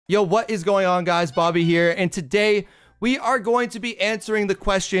Yo, what is going on, guys? Bobby here, and today we are going to be answering the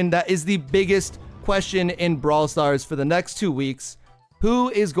question that is the biggest question in Brawl Stars for the next 2 weeks. Who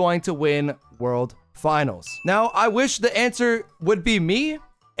is going to win World Finals? Now, I wish the answer would be me,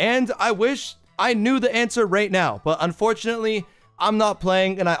 and I wish I knew the answer right now, but unfortunately, I'm not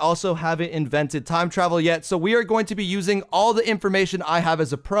playing, and I also haven't invented time travel yet, so we are going to be using all the information I have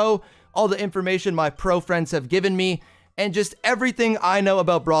as a pro, all the information my pro friends have given me, and just everything I know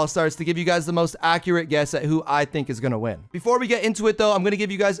about Brawl Stars to give you guys the most accurate guess at who I think is going to win. Before we get into it, though, I'm going to give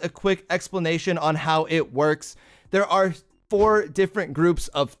you guys a quick explanation on how it works. There are 4 different groups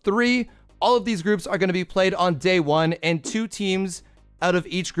of 3. All of these groups are going to be played on day 1, and 2 teams out of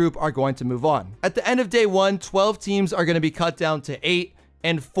each group are going to move on. At the end of day 1, 12 teams are going to be cut down to 8,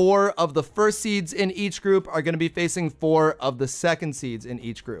 and 4 of the first seeds in each group are going to be facing 4 of the second seeds in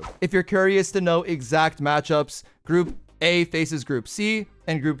each group. If you're curious to know exact matchups, Group A faces Group C,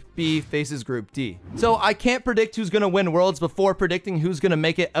 and Group B faces Group D. So I can't predict who's going to win Worlds before predicting who's going to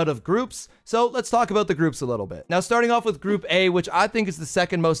make it out of groups. So let's talk about the groups a little bit. Now, starting off with Group A, which I think is the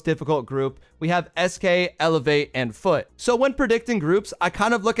second most difficult group, we have SK, Elevate, and Foot. So when predicting groups, I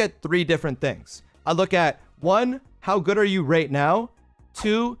kind of look at 3 different things. I look at 1, how good are you right now?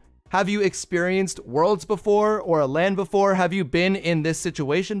 2, have you experienced Worlds before or a LAN before? Have you been in this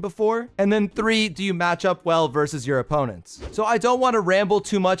situation before? And then 3, do you match up well versus your opponents? So I don't want to ramble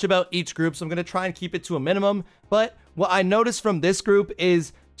too much about each group, so I'm going to try and keep it to a minimum. But what I noticed from this group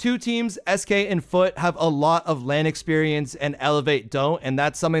is 2 teams, SK and Foot, have a lot of LAN experience and Elevate don't, and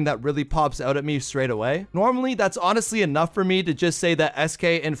that's something that really pops out at me straight away. Normally, that's honestly enough for me to just say that SK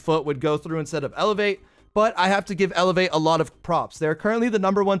and Foot would go through instead of Elevate. But I have to give Elevate a lot of props. They're currently the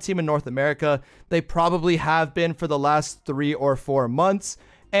 #1 team in North America. They probably have been for the last 3 or 4 months.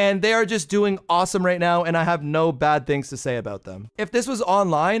 And they are just doing awesome right now, and I have no bad things to say about them. If this was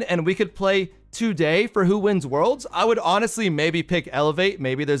online and we could play today for who wins Worlds, I would honestly maybe pick Elevate.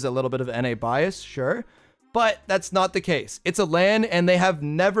 Maybe there's a little bit of NA bias, sure. But that's not the case. It's a LAN, and they have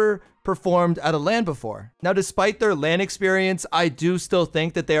never performed at a LAN before. Now, despite their LAN experience, I do still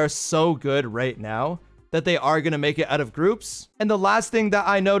think that they are so good right now that they are going to make it out of groups. And the last thing that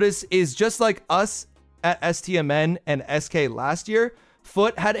I notice is, just like us at STMN and SK last year,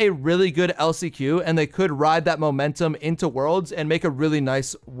 Foot had a really good LCQ, and they could ride that momentum into Worlds and make a really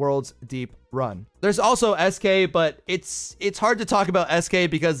nice Worlds deep run. There's also SK, but it's hard to talk about SK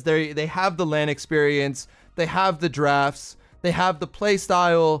because they have the LAN experience, they have the drafts, they have the play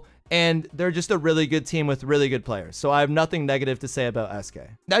style, and they're just a really good team with really good players. So I have nothing negative to say about SK.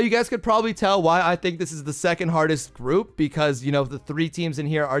 Now, you guys could probably tell why I think this is the second hardest group, because, you know, the 3 teams in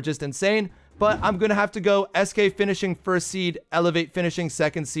here are just insane. But I'm going to have to go SK finishing 1st seed, Elevate finishing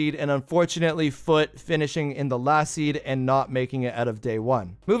 2nd seed, and unfortunately Foot finishing in the last seed and not making it out of day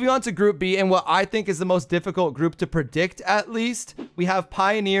 1. Moving on to Group B, and what I think is the most difficult group to predict, at least, we have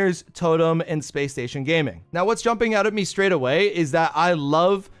Pioneers, Totem, and Space Station Gaming. Now, what's jumping out at me straight away is that I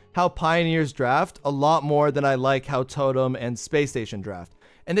love how Pioneers draft a lot more than I like how Totem and Space Station draft.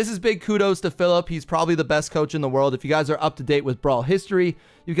 And this is big kudos to Philip. He's probably the best coach in the world. If you guys are up to date with Brawl history,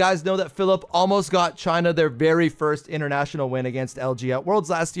 you guys know that Philip almost got China their very first international win against LG at Worlds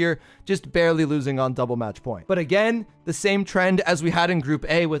last year, just barely losing on double match point. But again, the same trend as we had in Group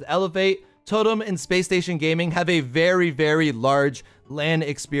A with Elevate, Totem and Space Station Gaming have a very, very large LAN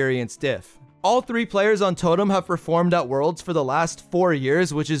experience diff. All 3 players on Totem have performed at Worlds for the last 4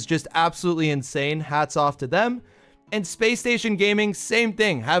 years, which is just absolutely insane. Hats off to them. And Space Station Gaming, same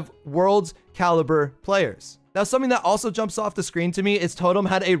thing, have Worlds caliber players. Now, something that also jumps off the screen to me is Totem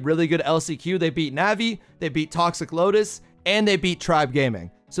had a really good LCQ. They beat Navi, they beat Toxic Lotus, and they beat Tribe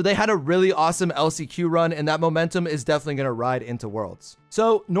Gaming. So they had a really awesome LCQ run, and that momentum is definitely going to ride into Worlds.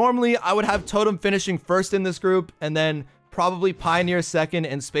 So normally I would have Totem finishing 1st in this group, and then probably Pioneer 2nd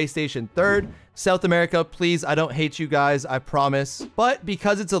and Space Station 3rd. South America, please, I don't hate you guys, I promise. But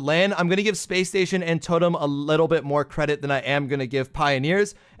because it's a LAN, I'm going to give Space Station and Totem a little bit more credit than I am going to give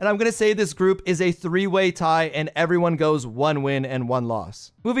Pioneers. And I'm going to say this group is a 3-way tie, and everyone goes 1 win and 1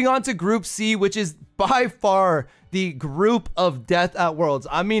 loss. Moving on to Group C, which is by far the group of death at Worlds.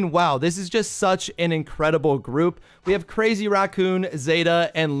 I mean, wow, this is just such an incredible group. We have Crazy Raccoon,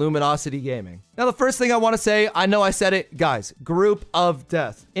 Zeta, and Luminosity Gaming. Now, the first thing I want to say, I know I said it, guys, group of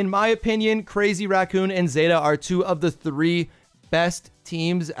death. In my opinion, Crazy Raccoon and Zeta are 2 of the 3 best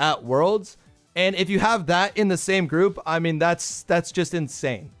teams at Worlds. And if you have that in the same group, I mean, that's just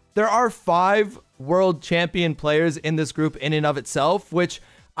insane. There are 5 world champion players in this group in and of itself, which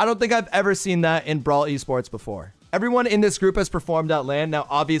I don't think I've ever seen that in Brawl esports before. Everyone in this group has performed at LAN. Now,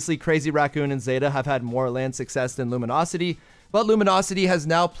 obviously, Crazy Raccoon and Zeta have had more LAN success than Luminosity, But Luminosity has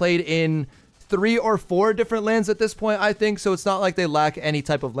now played in 3 or 4 different lands at this point, I think, so it's not like they lack any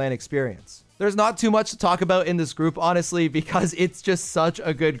type of land experience. There's not too much to talk about in this group, honestly, because it's just such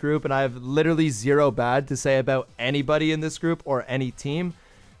a good group, and I have literally zero bad to say about anybody in this group or any team.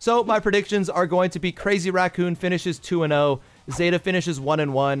 So my predictions are going to be Crazy Raccoon finishes 2-0, Zeta finishes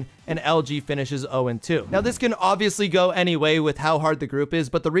 1-1, and LG finishes 0-2. Now this can obviously go any way with how hard the group is,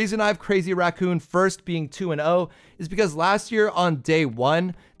 but the reason I have Crazy Raccoon first being 2-0 is because last year on day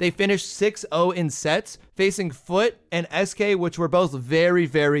 1, they finished 6-0 in sets, facing Foot and SK, which were both very,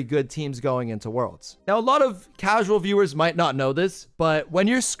 very good teams going into Worlds. Now a lot of casual viewers might not know this, but when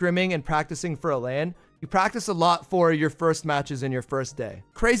you're scrimming and practicing for a LAN, you practice a lot for your first matches in your first day.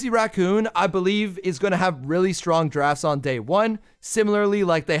 Crazy Raccoon, I believe, is going to have really strong drafts on day 1, similarly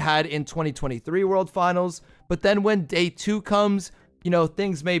like they had in 2023 World Finals. But then when day 2 comes, you know,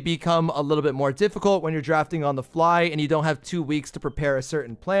 things may become a little bit more difficult when you're drafting on the fly and you don't have 2 weeks to prepare a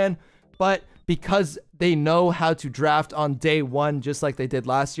certain plan. But because they know how to draft on day 1, just like they did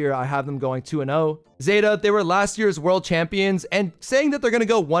last year, I have them going 2-0. Zeta, they were last year's world champions, and saying that they're going to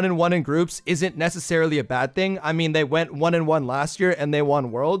go 1-1 in groups isn't necessarily a bad thing. I mean, they went 1-1 last year and they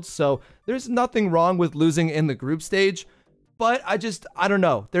won Worlds, so there's nothing wrong with losing in the group stage. But I don't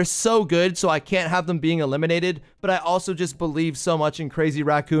know. They're so good, so I can't have them being eliminated. But I also just believe so much in Crazy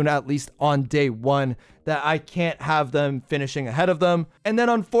Raccoon, at least on day 1, that I can't have them finishing ahead of them. And then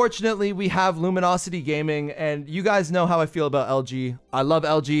unfortunately, we have Luminosity Gaming, and you guys know how I feel about LG. I love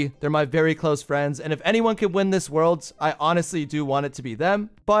LG. They're my very close friends. And if anyone can win this Worlds, I honestly do want it to be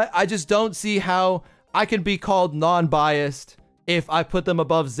them. But I just don't see how I can be called non-biased if I put them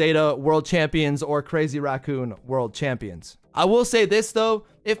above Zeta World Champions or Crazy Raccoon World Champions. I will say this though,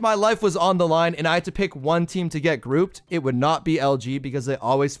 if my life was on the line and I had to pick one team to get grouped, it would not be LG because they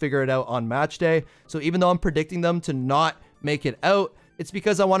always figure it out on match day. So even though I'm predicting them to not make it out, it's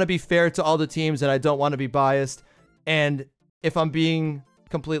because I want to be fair to all the teams and I don't want to be biased. And if I'm being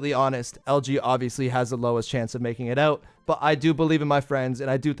completely honest, LG obviously has the lowest chance of making it out, but I do believe in my friends and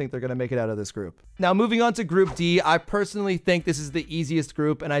I do think they're going to make it out of this group. Now moving on to Group D, I personally think this is the easiest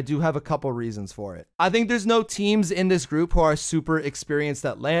group and I do have a couple reasons for it. I think there's no teams in this group who are super experienced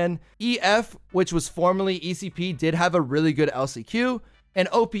at LAN. EF, which was formerly ECP, did have a really good LCQ, and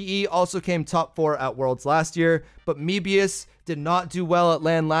OPE also came top 4 at Worlds last year, but Mebius did not do well at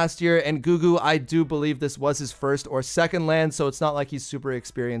LAN last year, and Gugu, I do believe this was his first or second LAN, so it's not like he's super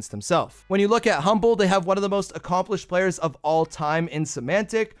experienced himself. When you look at Humble, they have one of the most accomplished players of all time in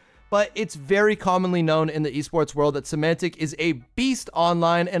Semantic, but it's very commonly known in the esports world that Semantic is a beast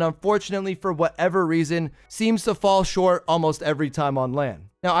online, and unfortunately, for whatever reason, seems to fall short almost every time on LAN.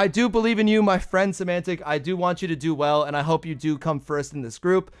 Now, I do believe in you, my friend Semantic. I do want you to do well, and I hope you do come first in this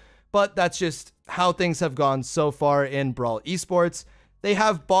group, but that's just how things have gone so far in Brawl Esports. They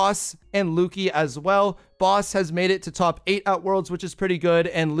have Boss and Lukey as well. Boss has made it to top 8 at Worlds, which is pretty good,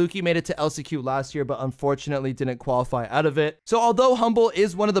 and Lukey made it to LCQ last year, but unfortunately didn't qualify out of it. So although Humble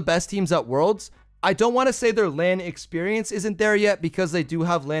is one of the best teams at Worlds, I don't want to say their LAN experience isn't there yet because they do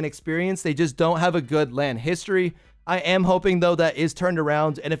have LAN experience. They just don't have a good LAN history. I am hoping, though, that is turned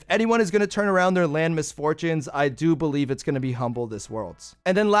around, and if anyone is going to turn around their LAN misfortunes, I do believe it's going to be Humble this Worlds.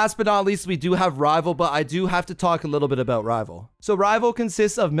 And then last but not least, we do have Rival, but I do have to talk a little bit about Rival. So Rival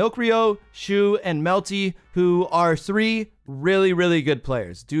consists of Milkrio, Shu, and Melty, who are 3 really, really good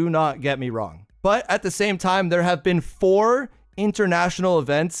players. Do not get me wrong. But at the same time, there have been 4 international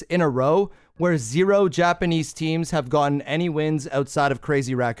events in a row where 0 Japanese teams have gotten any wins outside of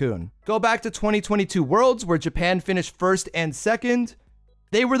Crazy Raccoon. Go back to 2022 Worlds, where Japan finished 1st and 2nd.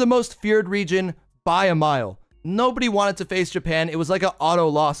 They were the most feared region by a mile. Nobody wanted to face Japan. It was like an auto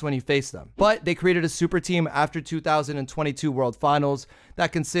loss when you faced them. But they created a super team after 2022 World Finals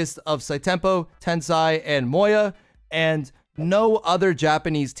that consists of Saitempo, Tensai, and Moya, and no other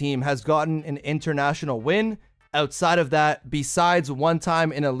Japanese team has gotten an international win outside of that, besides one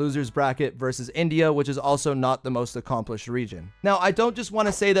time in a loser's bracket versus India, which is also not the most accomplished region. Now, I don't just want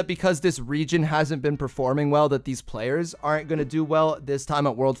to say that because this region hasn't been performing well that these players aren't going to do well this time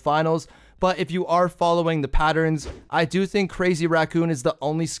at World Finals, but if you are following the patterns, I do think Crazy Raccoon is the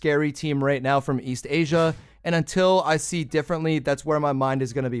only scary team right now from East Asia, and until I see differently, that's where my mind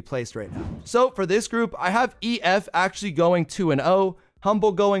is going to be placed right now. So for this group, I have EF actually going 2-0,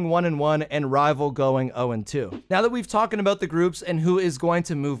 Humble going 1-1, and Rival going 0-2. Now that we've talked about the groups and who is going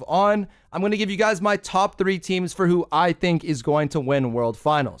to move on, I'm going to give you guys my top 3 teams for who I think is going to win World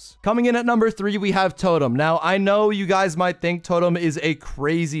Finals. Coming in at number 3, we have Totem. Now, I know you guys might think Totem is a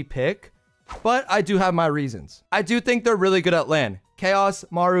crazy pick, but I do have my reasons. I do think they're really good at LAN. Chaos,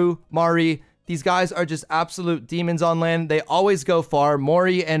 Maru, Mari, These guys are just absolute demons on land. They always go far.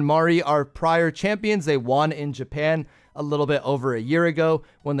 Mori and Mari are prior champions. They won in Japan a little bit over a year ago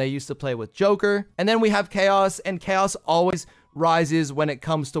when they used to play with Joker. And then we have Chaos, and Chaos always rises when it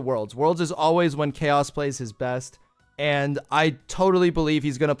comes to Worlds. Worlds is always when Chaos plays his best. And I totally believe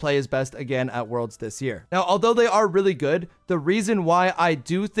he's going to play his best again at Worlds this year. Now, although they are really good, the reason why I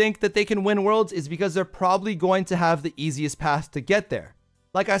do think that they can win Worlds is because they're probably going to have the easiest path to get there.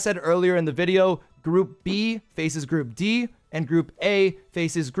 Like I said earlier in the video, Group B faces Group D, and Group A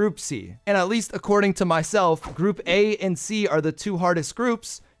faces Group C. And at least according to myself, Group A and C are the two hardest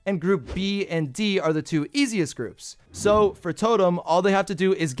groups, and Group B and D are the two easiest groups. So for Totem, all they have to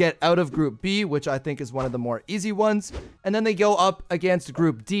do is get out of Group B, which I think is one of the more easy ones, and then they go up against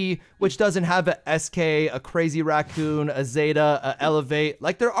Group D, which doesn't have a SK, a Crazy Raccoon, a Zeta, a Elevate.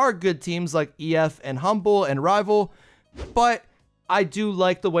 Like, there are good teams like EF and Humble and Rival, but I do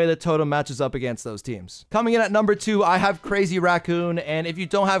like the way that Totem matches up against those teams. Coming in at number 2, I have Crazy Raccoon, and if you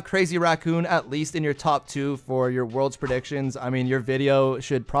don't have Crazy Raccoon at least in your top 2 for your Worlds predictions, I mean, your video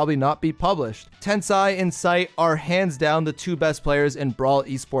should probably not be published. Tensai and Sight are hands down the 2 best players in Brawl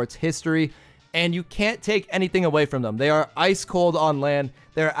esports history, and you can't take anything away from them. They are ice cold on land.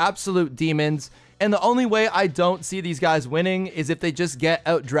 They're absolute demons. And the only way I don't see these guys winning is if they just get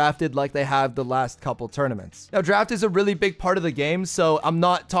outdrafted like they have the last couple tournaments. Now, draft is a really big part of the game, so I'm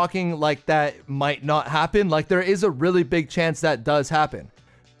not talking like that might not happen. Like, there is a really big chance that does happen.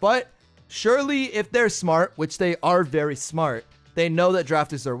 But surely if they're smart, which they are very smart, they know that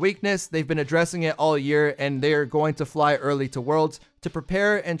draft is their weakness. They've been addressing it all year, and they're going to fly early to Worlds to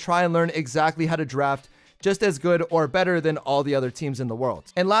prepare and try and learn exactly how to draft just as good or better than all the other teams in the world.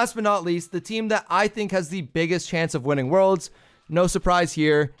 And last but not least, the team that I think has the biggest chance of winning Worlds, no surprise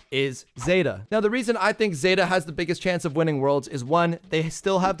here, is Zeta. Now, the reason I think Zeta has the biggest chance of winning Worlds is, one, they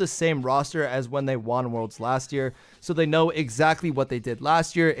still have the same roster as when they won Worlds last year, so they know exactly what they did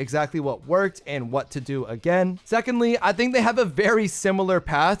last year, exactly what worked, and what to do again. Secondly, I think they have a very similar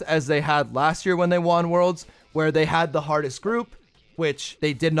path as they had last year when they won Worlds, where they had the hardest group, which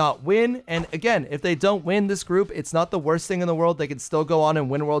they did not win. And again, if they don't win this group, it's not the worst thing in the world. They can still go on and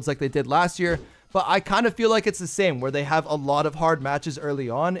win Worlds like they did last year. But I kind of feel like it's the same, where they have a lot of hard matches early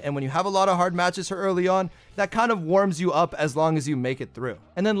on. And when you have a lot of hard matches early on, that kind of warms you up as long as you make it through.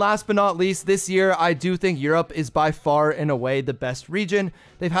 And then last but not least, this year, I do think Europe is by far and away the best region.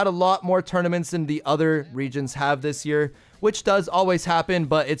 They've had a lot more tournaments than the other regions have this year, which does always happen,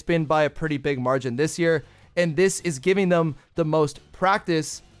 but it's been by a pretty big margin this year. And this is giving them the most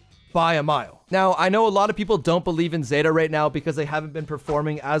practice by a mile. Now, I know a lot of people don't believe in Zeta right now because they haven't been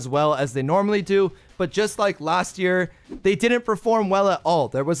performing as well as they normally do, but just like last year, they didn't perform well at all.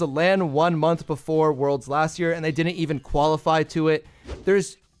 There was a LAN 1 month before Worlds last year, and they didn't even qualify to it.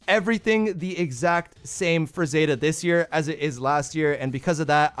 There's everything the exact same for Zeta this year as it is last year, and because of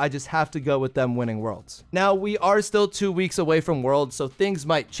that, I just have to go with them winning Worlds. Now, we are still 2 weeks away from Worlds, so things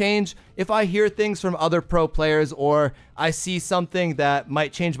might change. If I hear things from other pro players, or I see something that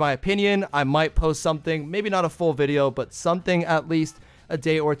might change my opinion, I might post something, maybe not a full video, but something at least a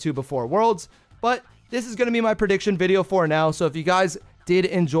day or 2 before Worlds. But this is going to be my prediction video for now, so if you guys did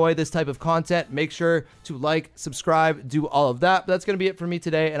enjoy this type of content, make sure to like, subscribe, do all of that. But that's going to be it for me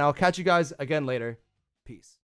today, and I'll catch you guys again later. Peace.